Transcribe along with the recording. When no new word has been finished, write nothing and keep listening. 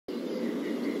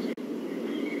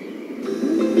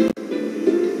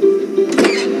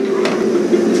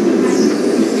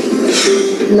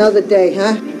Another day,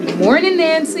 huh? Morning,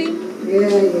 Nancy. Yeah.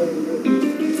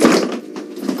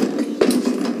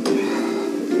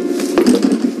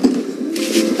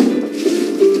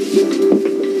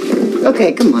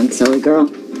 Okay, come on, silly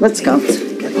girl. Let's go.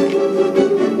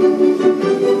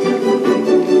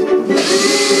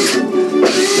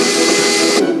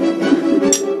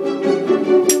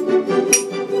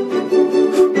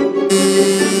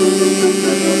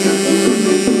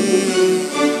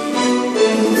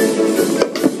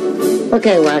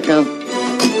 Okay, wacko.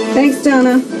 Thanks,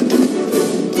 Donna.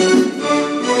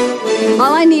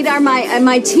 All I need are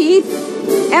my teeth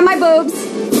and my boobs.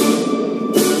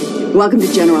 Welcome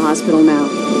to General Hospital now.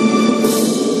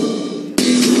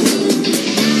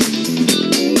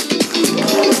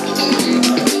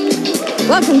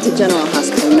 Welcome to General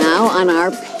Hospital now. On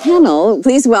our panel,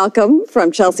 please welcome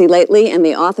from Chelsea Lately and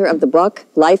the author of the book,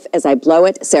 Life as I Blow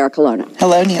It, Sarah Colonna.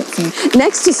 Hello, Nancy.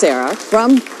 Next to Sarah,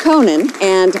 from Conan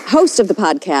and host of the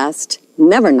podcast,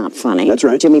 Never Not Funny. That's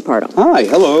right. Jimmy Pardo. Hi,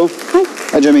 hello. Hi.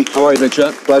 Hi, Jimmy. How are you, Big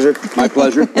Shot? Pleasure. My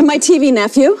pleasure. And my TV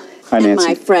nephew. Hi, and Nancy.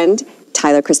 my friend,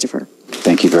 Tyler Christopher.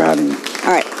 Thank you for having me.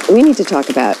 All right, we need to talk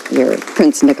about your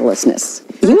Prince Nicholasness.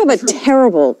 You have a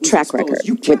terrible track record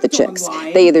with the chicks.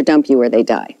 They either dump you or they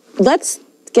die. Let's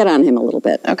get on him a little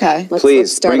bit. Okay.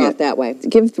 Let's start off that way.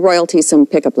 Give royalty some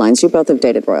pickup lines. You both have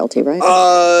dated royalty, right?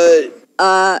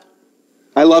 I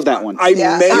love that one.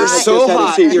 You're so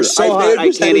hot. You're so hot.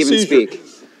 I can't even speak.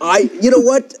 You know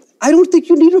what? I don't think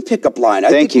you need a pickup line. I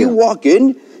think you walk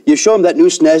in, you show them that new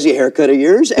snazzy haircut of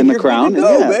yours, and the crown.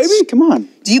 Go, baby. Come on.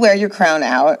 Do you wear your crown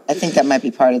out? I think that might be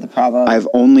part of the problem. I've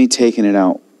only taken it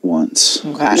out once.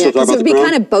 Okay. Yeah, because it would be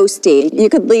kind of boasty. You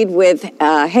could lead with,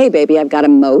 hey, baby, I've got a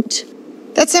moat.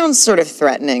 That sounds sort of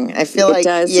threatening. I feel like,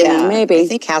 does, yeah, maybe. I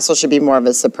think Castle should be more of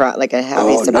a surprise, like a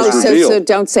happy surprise. So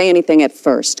don't say anything at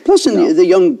first. Plus, in the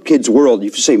young kids' world,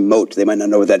 if you say moat, they might not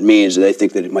know what that means, and they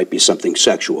think that it might be something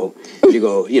sexual. You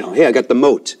go, hey, I got the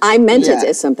moat. I meant it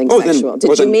as something sexual.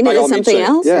 Did you mean it as something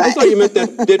else? Yeah. I thought you meant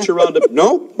that ditch around the...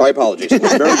 No? My apologies.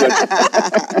 Very good.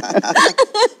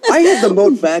 I had the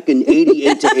moat back in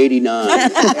 88 to 89,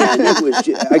 and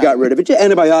I got rid of it.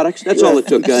 Antibiotics, that's all it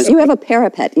took, guys. You have a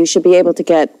parapet. You should be able to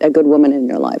get a good woman in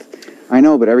your life. I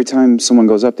know, but every time someone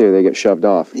goes up there, they get shoved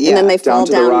off. Yeah. And then they fall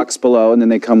down to the rocks below, and then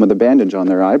they come with a bandage on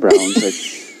their eyebrow and say,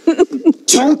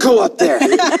 don't go up there.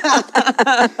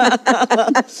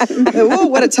 Whoa,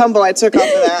 what a tumble I took off of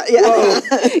that.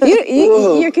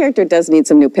 Yeah. Your character does need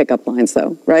some new pickup lines,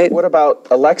 though, right? What about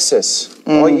Alexis?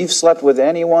 Oh, you've slept with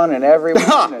anyone and everyone.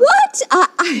 What?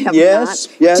 I have not. Yes.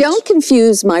 Don't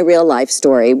confuse my real life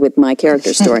story with my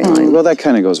character storyline. Well, that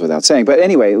kind of goes without saying. But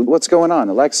anyway, what's going on?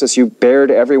 Alexis, you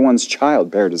bared everyone's child.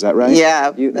 Bared, is that right?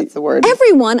 Yeah, that's the word.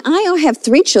 Everyone. I have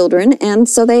 3 children, and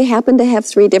so they happen to have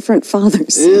 3 different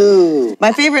fathers. Ew.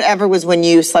 My favorite ever was when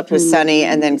you slept with Sunny,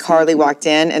 and then Carly walked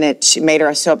in, and it made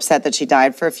her so upset that she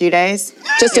died for a few days.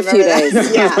 Just a few days.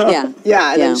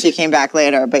 Yeah, and then she came back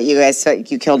later, but you guys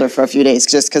you killed her for a few days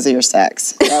just because of your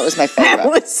sex. That was my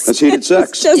favorite. That's heated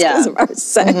sex. Just because of our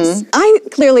sex. I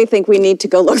clearly think we need to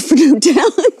go look for new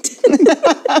talent.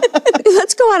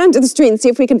 Let's go out onto the street and see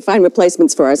if we can find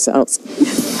replacements for ourselves.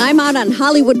 I'm out on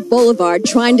Hollywood Boulevard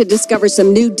trying to discover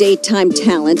some new daytime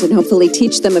talent and hopefully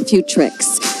teach them a few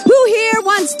tricks. Who here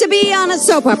wants to be on a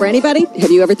soap opera? Anybody?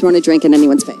 Have you ever thrown a drink in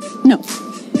anyone's face? No.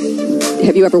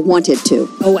 Have you ever wanted to?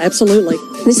 Oh, absolutely.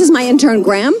 This is my intern,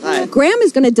 Graham. Hi. Graham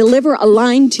is going to deliver a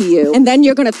line to you, and then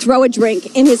you're going to throw a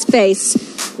drink in his face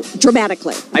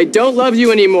dramatically. I don't love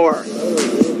you anymore.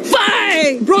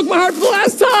 Bang! Broke my heart for the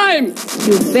last time!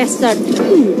 You bastard.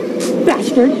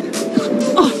 Bastard.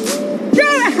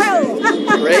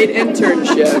 Great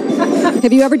internship.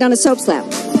 Have you ever done a soap slap?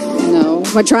 No.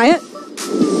 Want to try it?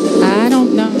 I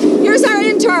don't know. Here's our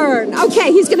intern.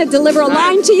 Okay, he's going to deliver a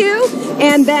line to you,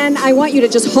 and then I want you to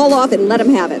just haul off and let him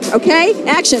have it. Okay?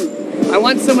 Action. I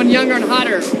want someone younger and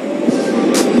hotter.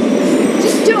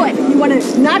 Just do it. You want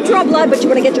to not draw blood, but you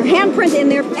want to get your handprint in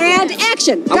there. And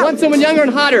action. Go. I want someone younger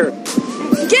and hotter.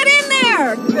 Get in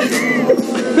there.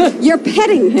 You're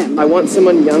petting him. I want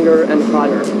someone younger and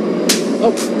hotter.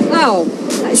 Oh.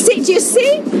 See, do you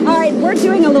see? All right, we're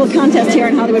doing a little contest here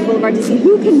on Hollywood Boulevard to see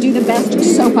who can do the best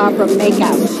soap opera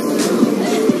makeout.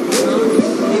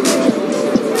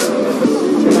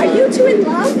 Are you two in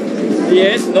love?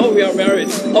 Yes, no, we are married.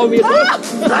 Oh, we are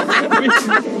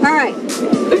All right.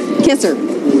 Kiss her.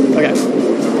 Okay.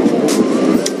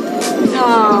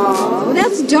 Oh,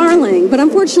 that's darling. But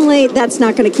unfortunately, that's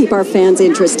not going to keep our fans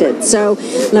interested. So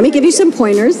let me give you some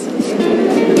pointers.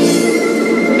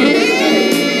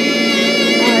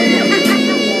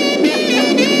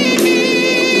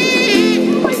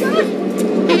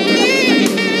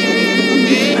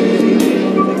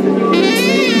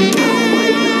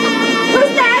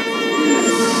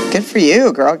 for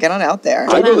you, girl. Get on out there.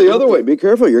 I go the other way. Be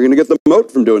careful. You're going to get the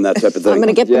moat from doing that type of thing. I'm going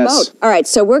to get the moat. All right,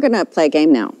 so we're going to play a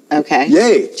game now. Okay.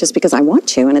 Yay. Just because I want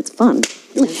to, and it's fun.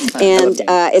 And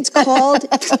it's called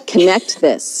Connect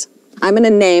This. I'm going to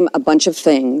name a bunch of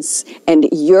things, and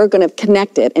you're going to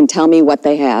connect it and tell me what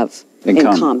they have in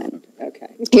common. Okay.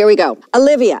 Here we go.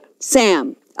 Olivia,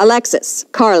 Sam, Alexis,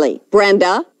 Carly,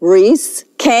 Brenda, Reese,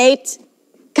 Kate,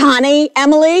 Connie,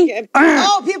 Emily.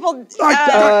 Oh, people.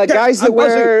 Guys that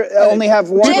only have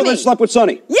one. People that slept with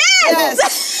Sonny.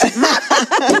 Yes!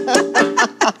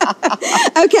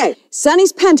 Okay.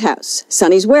 Sonny's penthouse,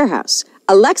 Sonny's warehouse,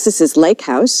 Alexis's lake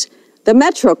house, the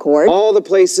Metro Court. All the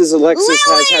places Alexis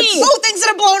has had. Oh, things that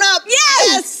have blown up.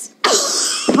 Yes.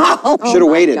 Should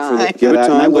have waited for Give it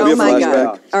time. There'll be a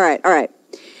flashback. All right.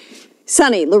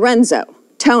 Sonny, Lorenzo,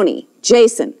 Tony,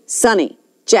 Jason, Sonny,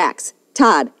 Jax,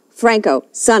 Todd, Franco,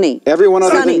 Sonny. Everyone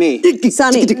other than me.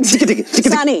 Sonny,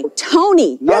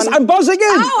 Tony. Yes, I'm buzzing in.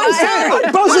 Oh, I'm sorry.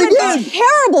 I'm buzzing in.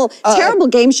 Terrible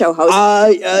game show host.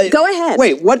 Go ahead.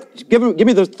 Wait, what? Give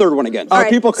me the third one again. All right.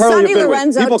 People Carly Sonny, have been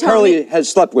Lorenzo, with. People Tony. Carly has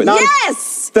slept with.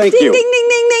 Yes. Thank ding, you. Ding, ding,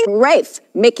 ding, ding. Rafe,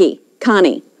 Mickey,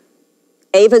 Connie,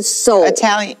 Ava's soul.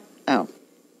 Italian. Oh.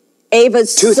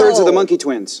 Ava's soul. 2/3 of the Monkey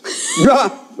Twins. I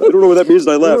don't know what that means.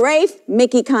 I left. Rafe,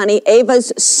 Mickey, Connie,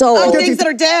 Ava's soul. Oh, things that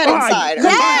are dead inside.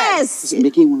 Yes. Is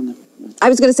Mickey one of them? I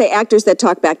was going to say actors that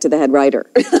talk back to the head writer.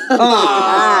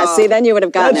 See, then you would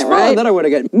have gotten That's it, fine. right? Then I would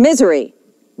have gotten. Misery,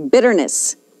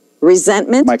 bitterness,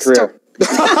 resentment. My career.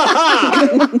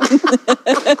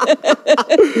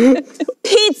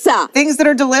 Pizza. Things that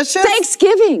are delicious.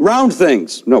 Thanksgiving. Round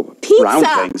things. No. Pizza. Round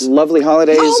things. Lovely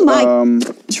holidays. Oh, my.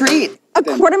 Treat. A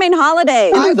Quartermain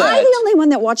holiday. Am that. I the only one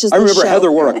that watches I this remember show?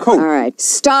 Heather wore a coat. All right.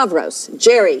 Stavros,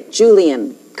 Jerry,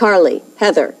 Julian, Carly,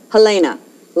 Heather, Helena,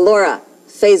 Laura,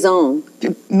 Faison,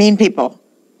 Mean people.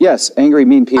 Yes, angry,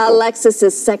 mean people.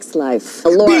 Alexis's sex life.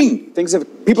 Laura. Bing. Things of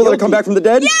People that have come back from the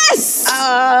dead. Yes!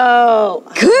 Oh.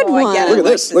 Good one. I get it. Look at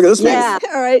this. Look at this one. Yeah.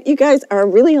 All right. You guys are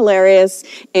really hilarious,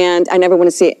 and I never want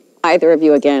to see either of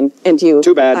you again. And you.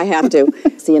 Too bad. I have to.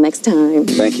 See you next time.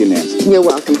 Thank you, Nancy. You're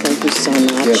welcome. Thank you so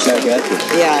much. Yes, I got you.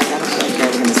 Yeah, I don't feel like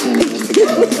we're going to see any of this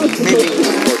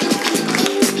again.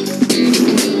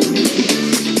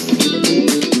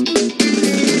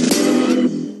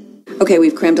 Okay,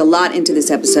 we've crammed a lot into this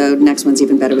episode. Next one's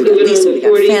even better. We got Lisa, we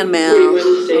got fan mail.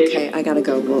 Okay, I gotta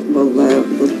go.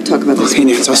 We'll talk about this. Okay,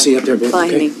 Nance, I'll see you up there, babe. Bye,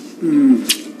 okay?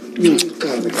 honey.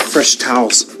 God, like fresh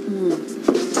towels.